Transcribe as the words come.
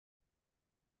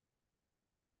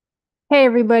Hey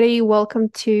everybody, welcome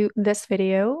to this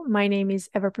video. My name is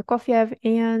Eva Prokofiev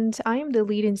and I am the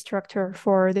lead instructor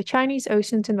for the Chinese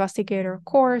OSINT Investigator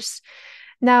course.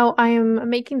 Now, I am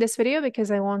making this video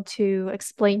because I want to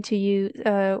explain to you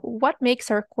what makes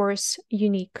our course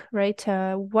unique, right?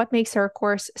 What makes our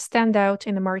course stand out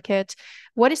in the market?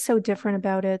 What is so different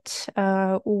about it?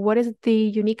 What is the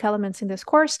unique elements in this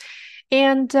course?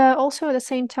 And also at the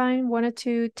same time, wanted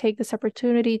to take this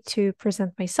opportunity to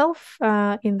present myself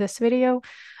in this video.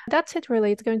 That's it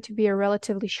really. It's going to be a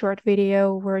relatively short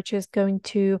video. We're just going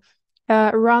to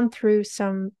run through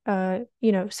some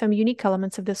unique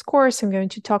elements of this course. I'm going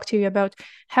to talk to you about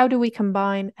how do we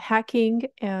combine hacking,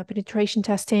 penetration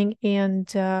testing, and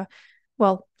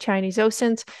Chinese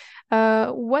OSINT.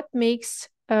 What makes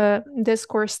this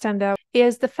course stand out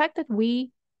is the fact that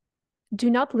we do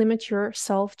not limit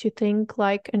yourself to think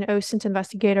like an OSINT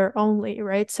investigator only,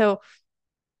 right? So,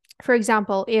 for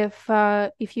example,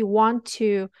 if you want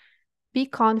to be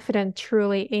confident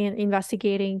truly in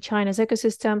investigating China's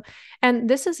ecosystem. And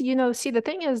this is, see, the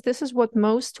thing is, this is what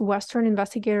most Western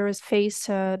investigators face,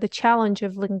 the challenge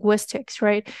of linguistics,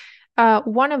 right?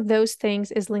 One of those things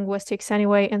is linguistics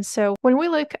anyway. And so when we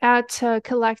look at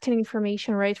collecting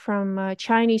information, right, from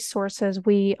Chinese sources,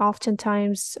 we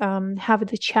oftentimes have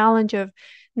the challenge of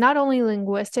not only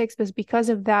linguistics, but because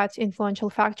of that influential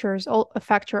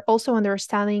factor, also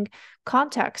understanding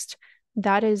context.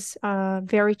 That is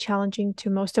very challenging to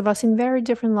most of us in very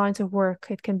different lines of work.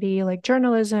 It can be like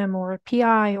journalism or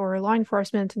PI or law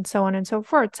enforcement and so on and so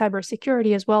forth,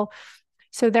 cybersecurity as well.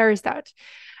 So there is that.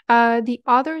 The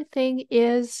other thing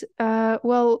is,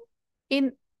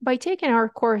 in by taking our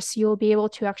course, you'll be able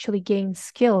to actually gain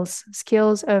skills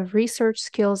of research,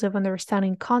 skills of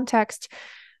understanding context,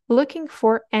 looking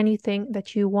for anything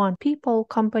that you want, people,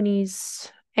 companies,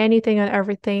 anything and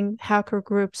everything, hacker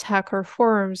groups, hacker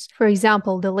forums. For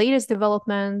example, the latest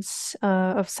developments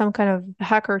of some kind of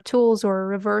hacker tools or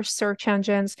reverse search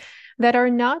engines that are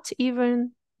not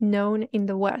even known in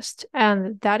the West.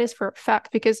 And that is for a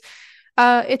fact because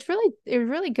it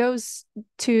really goes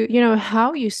to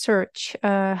how you search,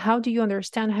 how do you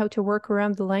understand how to work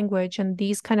around the language and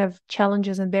these kind of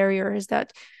challenges and barriers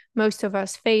that most of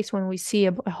us face when we see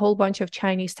a whole bunch of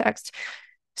Chinese text.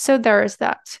 So there is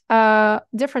that.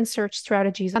 Different search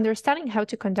strategies. Understanding how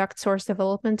to conduct source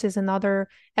development is another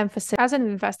emphasis. As an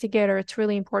investigator, it's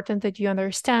really important that you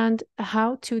understand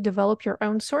how to develop your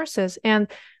own sources. And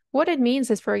what it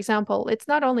means is, for example, it's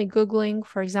not only Googling,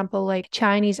 for example, like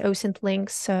Chinese OSINT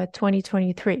links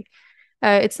 2023.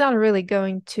 It's not really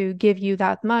going to give you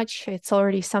that much. It's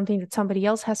already something that somebody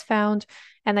else has found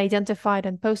and identified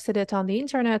and posted it on the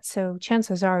internet. So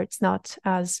chances are it's not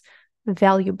as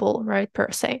valuable, right, per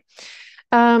se.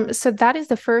 So that is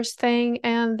the first thing.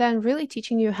 And then really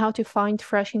teaching you how to find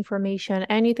fresh information,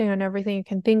 anything and everything you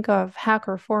can think of,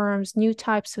 hacker forums, new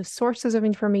types of sources of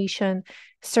information,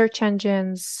 search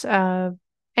engines,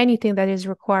 anything that is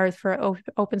required for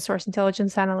open source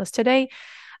intelligence analysts today,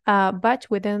 but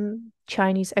within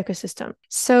Chinese ecosystem.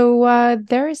 So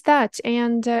there is that.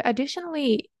 And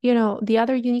additionally, the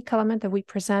other unique element that we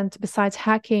present besides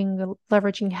hacking,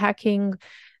 leveraging hacking,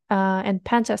 and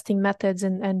pen testing methods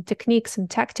and techniques and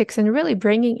tactics, and really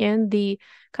bringing in the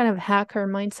kind of hacker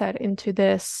mindset into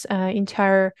this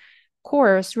entire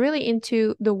course, really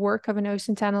into the work of an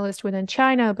OSINT analyst within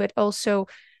China, but also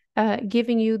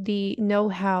giving you the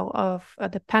know-how of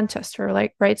the pen tester,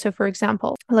 like, right? So for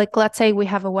example, like let's say we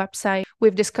have a website,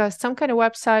 we've discussed some kind of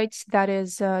websites that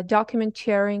is a document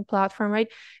sharing platform, right?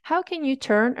 How can you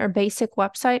turn a basic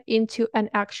website into an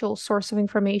actual source of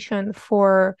information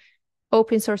for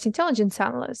open source intelligence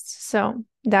analysts? So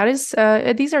that is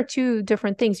these are two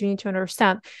different things you need to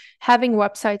understand. Having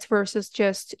websites versus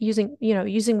just using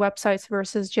websites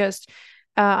versus just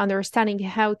understanding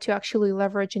how to actually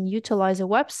leverage and utilize a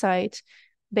website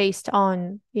based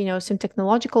on some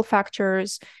technological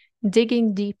factors,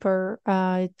 digging deeper,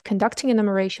 conducting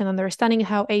enumeration, understanding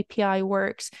how API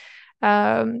works.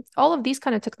 All of these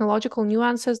kind of technological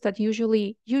nuances that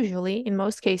usually in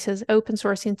most cases open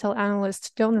source intel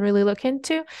analysts don't really look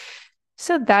into.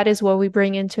 So that is what we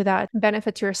bring into that.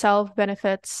 Benefits yourself,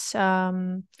 benefits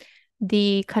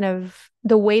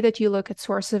the way that you look at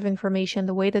sources of information,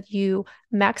 the way that you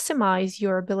maximize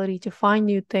your ability to find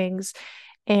new things,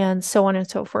 and so on and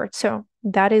so forth. So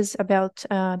that is about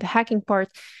the hacking part.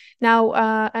 Now,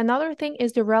 another thing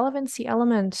is the relevancy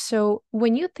element. So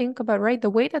when you think about, right, the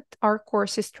way that our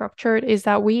course is structured is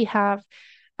that we have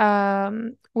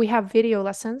video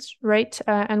lessons, right?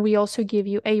 And we also give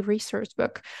you a resource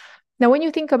book. Now, when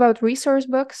you think about resource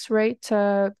books, right,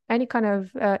 any kind of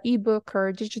ebook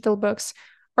or digital books,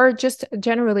 or just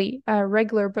generally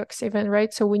regular books even,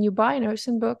 right? So when you buy an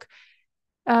OSINT book,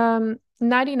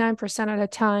 99% of the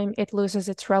time it loses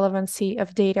its relevancy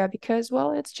of data because,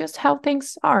 well, it's just how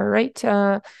things are, right?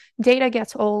 Data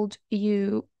gets old,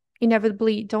 you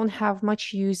inevitably don't have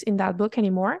much use in that book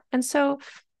anymore. And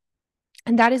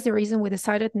that is the reason we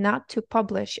decided not to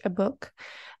publish a book.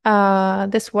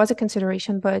 This was a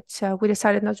consideration, but we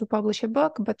decided not to publish a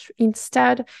book, but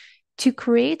instead to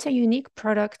create a unique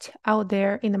product out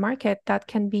there in the market that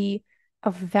can be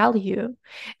of value.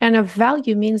 And of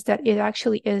value means that it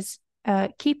actually is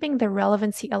keeping the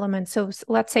relevancy element. So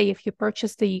let's say if you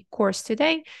purchase the course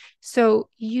today, so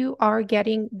you are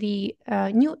getting the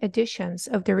new editions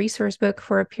of the resource book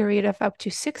for a period of up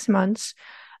to 6 months.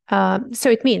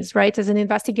 So it means, right, as an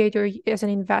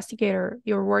investigator,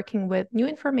 you're working with new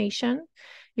information,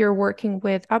 you're working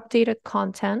with updated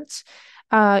content,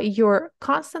 you're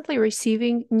constantly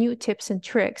receiving new tips and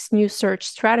tricks, new search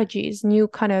strategies, new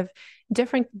kind of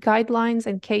different guidelines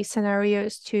and case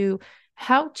scenarios to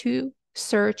how to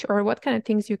search or what kind of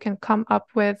things you can come up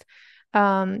with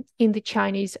in the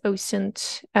Chinese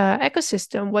OSINT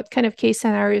ecosystem. What kind of case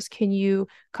scenarios can you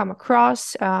come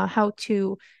across? How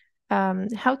to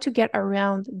get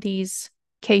around these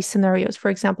case scenarios. For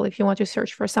example, if you want to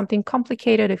search for something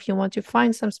complicated, if you want to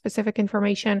find some specific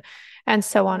information, and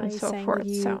so on and so forth.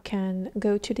 You can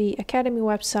go to the Academy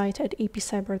website at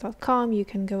epcyber.com. You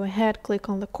can go ahead, click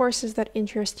on the courses that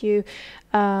interest you,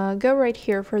 go right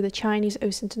here for the Chinese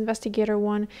OSINT Investigator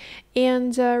one,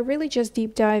 and really just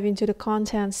deep dive into the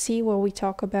content, see what we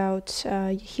talk about.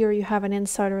 Here you have an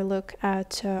insider look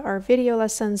at our video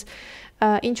lessons,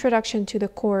 introduction to the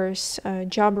course,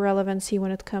 job relevancy when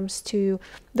it comes to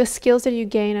the skills that you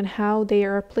gain and how they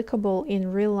are applicable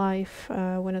in real life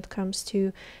when it comes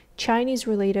to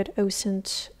Chinese-related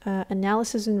OSINT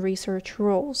analysis and research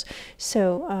roles.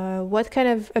 So what kind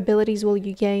of abilities will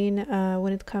you gain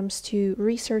when it comes to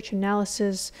research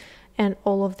analysis and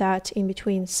all of that in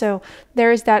between? So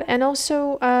there is that. And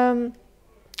also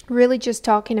really just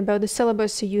talking about the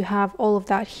syllabus, so you have all of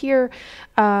that here,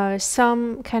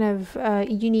 some kind of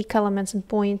unique elements and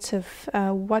points of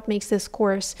what makes this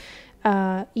course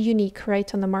unique,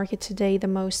 right, on the market today, the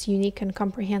most unique and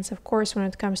comprehensive course when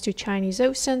it comes to Chinese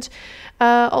OSINT.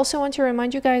 Also want to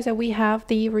remind you guys that we have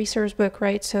the resource book,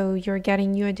 right? So you're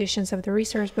getting new editions of the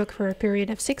resource book for a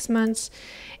period of 6 months.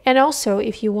 And also,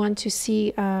 if you want to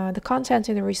see the content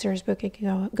in the resource book, you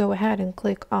can go ahead and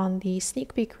click on the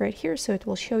sneak peek right here. So it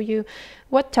will show you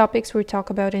what topics we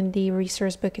talk about in the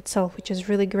resource book itself, which is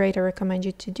really great. I recommend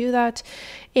you to do that.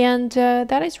 And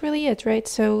that is really it, right?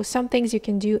 So some things you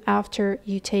can do after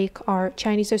you take our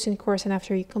Chinese OSINT course and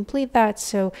after you complete that.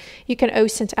 So you can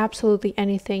OSINT absolutely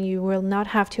anything. You will not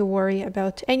have to worry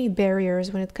about any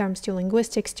barriers when it comes to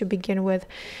linguistics to begin with.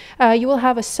 You will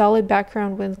have a solid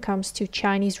background when it comes to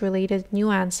Chinese related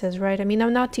nuances, right? I mean,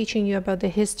 I'm not teaching you about the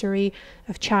history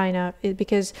of China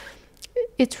because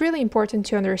it's really important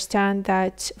to understand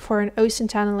that for an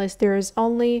OSINT analyst, there is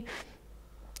only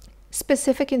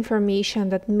specific information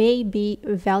that may be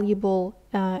valuable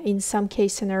in some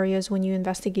case scenarios when you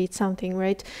investigate something,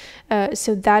 right?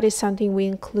 So that is something we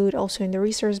include also in the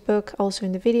resource book, also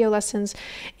in the video lessons,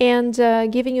 and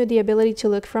giving you the ability to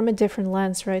look from a different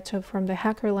lens, right? So from the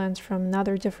hacker lens, from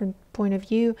another different point of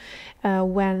view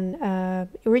when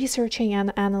researching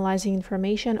and analyzing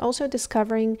information, also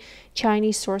discovering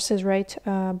Chinese sources, right,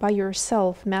 by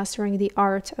yourself, mastering the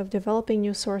art of developing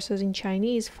new sources in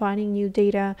Chinese, finding new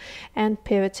data and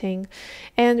pivoting,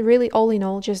 and really all in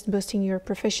all just boosting your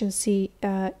proficiency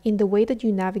in the way that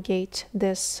you navigate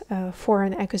this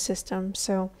foreign ecosystem.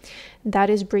 So that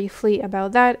is briefly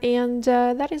about that, and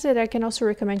that is it. I can also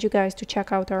recommend you guys to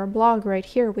check out our blog right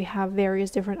here. We have various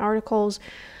different articles,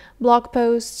 blog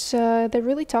posts that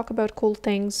really talk about cool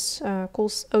things, cool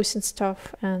OSINT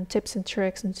stuff and tips and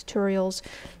tricks and tutorials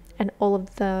and all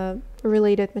of the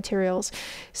related materials.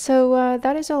 So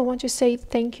that is all I want to say.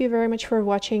 Thank you very much for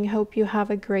watching. Hope you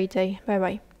have a great day. Bye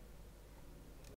bye.